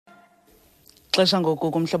Xesha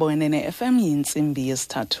ngoku kumhlobo wenene FM yintsimbi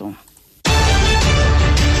yesithathu.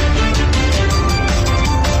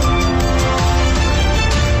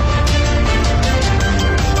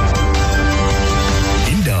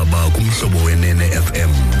 Indaba kumhlobo wenene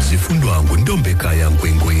FM zifundwa nguNtombekaya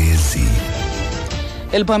Nkwenkwezi.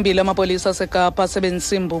 Eliphambili amapolisa asekapa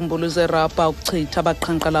asebenzise iimbumbulu zerubber ukuchitha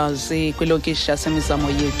abaqhankqalazi kwilokishi yasemizamo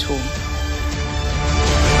Yethu.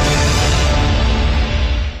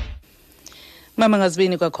 Mama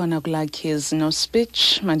ngazibini kwakhona kulakhiz no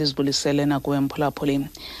speech mandizibulisele nakuwe mphulaphuli.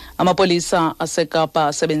 Amapolisa asekapa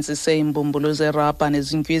asebenzise iimbumbulu zerubber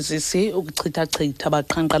nezintyizisi ukuchitha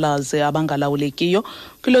abaqhankqalazi abangalawulekiyo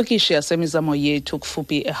kwilokishi yasemizamo Yethu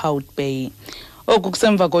kufuphi eHout Bay. Oku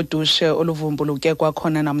kusemva kodushe oluvumbuluke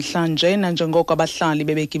kwakhona namhlanje nanjengoko abahlali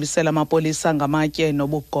bebegibisela amapolisa ngamatye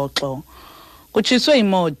nobugoxo. Kutshiswe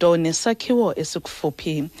imoto nesakhiwo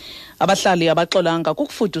esikufuphi. Abahlali abaxolanga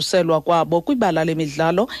kukufuduselwa kwabo kwibala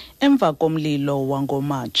lemidlalo emva komlilo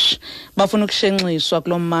wangoMarch. Bafuna ukushenxiswa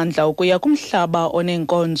kulo mmandla ukuya kumhlaba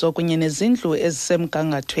onenkonzo kunye nezindlu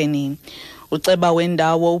ezisemgangathweni. Uceba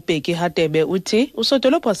wendawo uBheki Hadebe uthi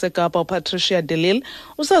usodolophu waseKapa uPatricia de Lille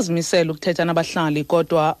usazimisela ukuthetha nabahlali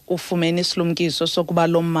kodwa ufumene isilumkiso sokuba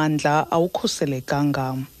lo mmandla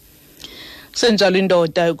awukhuselekanga. Senjalo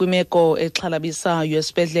indoda kwimeko exhalabisayo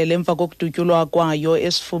esibhedlele emva kokudutyulwa kwayo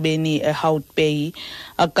esifubeni eHout Bay.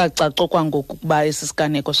 Akacaco kwangoku ukuba esi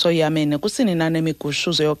siganeko soyamene kusini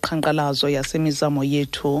nemigushuzo yoqhankqalazo yasemizamo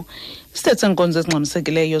Yethu. Isithethe nkonzo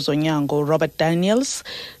ezingxamisekileyo zonyango Robert Daniels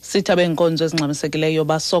sithi abenkonzo ezingxamisekileyo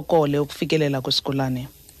basokole ukufikelela kwisigulane.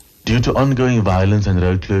 Due to ongoing violence and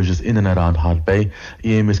road closures in and around Hout Bay,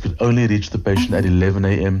 EMS could only reach the patient at 11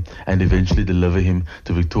 a.m. and eventually deliver him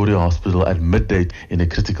to Victoria Hospital at midday in a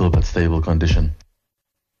critical but stable condition.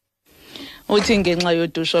 Uthi ngenxa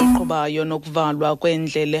yodusho oluqhubayo nokuvalwa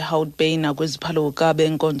kwendlela eHout Bay nakwiziphaluka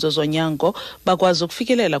benkonzo zonyango bakwazi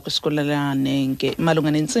ukufikelela kwisigulane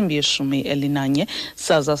malunga nentsimbi ye-11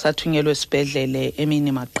 saza sathunyelwa esibhedlele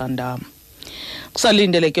emini maqanda.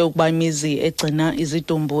 Kusalindeleke ukuba imizi egcina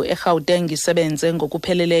izidumbu eGauteng isebenze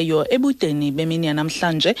ngokupheleleyo ebudeni bemini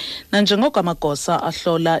yanamhlanje nanjengoko amagosa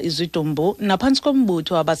ahlola izidumbu naphantsi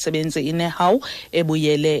kombutho abasebenzi iNehawu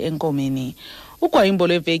ebuyele enkomeni. Ugwayimbo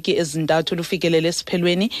lweveki ezintathu lufikelele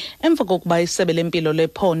esiphelweni emva kokuba isebe lempilo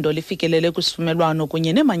lephondo lifikelele kwisivumelwano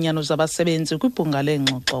kunye neemanyano zabasebenzi kwibhunga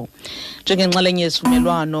leengxoxo. Njengenxalenye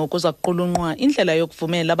yesivumelwano kuza kuqulunqwa indlela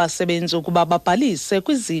yokuvumela abasebenzi ukuba babhalise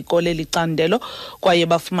kwiziko lelicandelo kwaye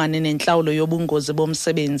bafumane nentlawulo yobungozi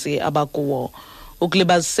bomsebenzi abakuwo.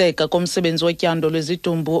 Ukulibaziseka komsebenzi wotyando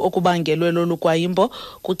lwezidumbu okubangelwe lolu gwayimbo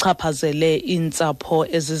kuchaphazele iintsapho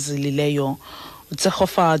ezizilileyo.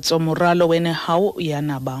 Utsehofatso Moralo weNehawu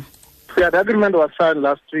uyanaba. The agreement was signed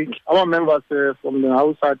last week. Our members from the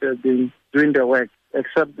house have been doing the work,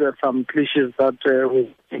 except some cliches that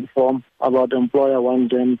we inform about the employer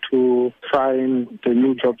want them to sign the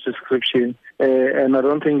new job description. And I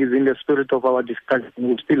don't think it's in the spirit of our discussion.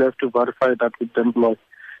 We still have to verify that with the employer.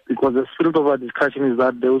 Because the spirit of our discussion is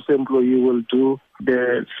that the employee will do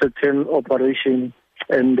the certain operation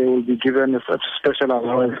and they will be given a special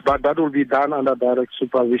allowance. But that will be done under direct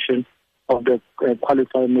supervision of the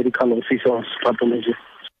qualified medical officer of pathology.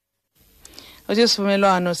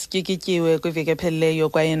 Isivumelwano sityikityiwe kwiveki ephelileyo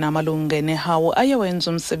kwaye namalungu eNehawu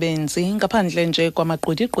ayewenza umsebenzi ngaphandle nje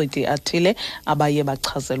kwamaqgwithi athile abaye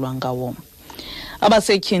bachazelwa ngawo.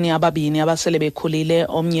 Abasetyhini ababini abasele bekhulile,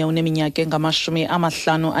 omnye uneminyaka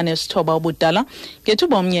engama-59 ubudala,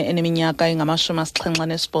 ngethuba omnye eneminyaka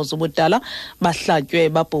engama-78 ubudala, bahlatywe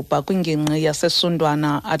babhubha kwingingqi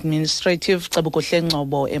yasesundwana Administrative Cebukuhle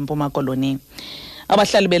Ngcobo eMpuma Koloni.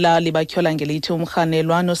 Abahlali belali batyhola ngelithi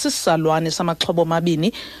umrhanelwano sisisalwane samaxhobo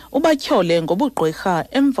amabini ubatyhole ngobugqwirha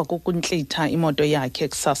emva kokuntlitha imoto yakhe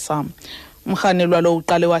kusasa. Umrhanelwa lo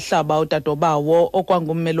uqale wahlaba udadobawo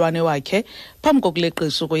okwangummelwane wakhe phambi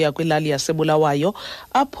kokuleqisa ukuya kwilali yasebulawayo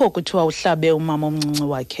apho kuthiwa uhlabe umama omncinci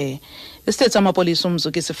wakhe. Isithethe amapolisa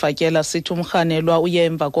umzuki sifatyela sithi umrhanelwa uye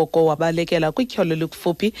emva koko wabalekela kwityholo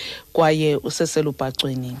elikufuphi kwaye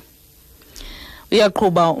useselubhacweni.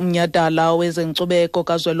 Uyaqhuba umnyhadala wezenkcubeko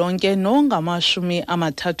kazwelonke nongamashumi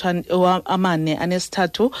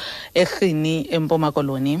 43 eRhini eMpuma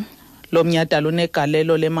Koloni. Lo mnyhadala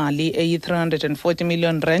unegalelo lemali eyi-340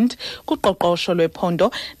 million rand kuqoqosho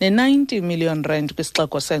lwephondo ne-90 million rand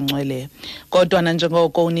kwisixeko sengcwele. Kodwa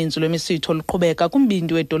nanjengoko uninzi lwemisitho luqhubeka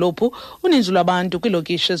kumbindi wedolophu, uninzi lwabantu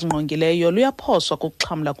kwilokishi ezingqongileyo luyaphoswa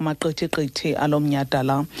kukuxhamla kumaqithiqithi alo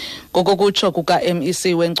mnyhadala. Ngokokutsho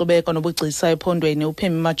kuka-MEC wenkcubeko nobugcisa ephondweni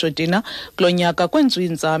uPhemi Majodina, kulo nyaka kwenziwa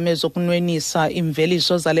iinzame zokunwenisa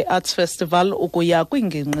imveliso zale Arts Festival ukuya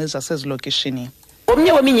kwiingingqi zasezilokishini.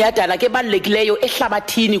 Omnye weminyhadala ke ebalulekileyo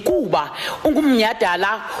ehlabathini kuba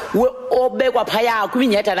ungumnyhadala obekwa phaya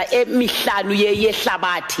kwiminyhadala emihlanu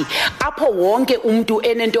yehlabathi apho wonke umuntu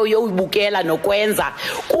enento yoyibukela nokwenza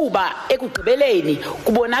kuba ekugqibeleni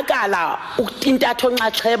kubonakala intatho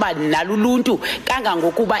nxaxheba naluluntu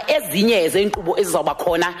kangangokuba ezinye zeenkqubo ezizawuba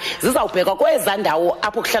khona zizawubheka kweza ndawo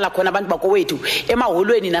apho kuhlala khona abantu bakowethu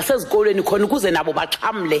emaholweni nasezikolweni khona ukuze nabo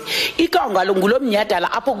baxhamle. Ikangalo ngulo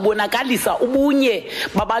mnyhadala apho kubonakalisa ubunye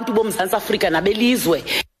babantu boMzantsi Afrika nabelizwe.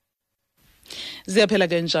 Ziyaphela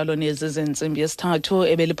ke njalo nezi zentsimbi yesithathu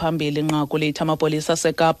ebeliphambili inqaku lethu amapolisa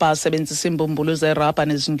asekapa asebenzisa iimbumbulu zerubber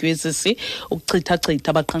nezintyezisi ukuchitha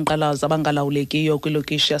abaqhankqalazi abangalawulekiyo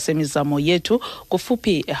kwilokishi yasemizamo Yethu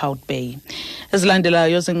kufuphi eHout Bay.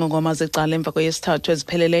 Ezilandelayo zingongoma zecala emva kweyesithathu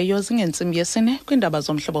ezipheleleyo zingentsimbi yesine kwiindaba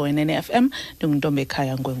zomhlobo we-FM.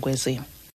 Ndinguntombekhaya Nkwenkwezi.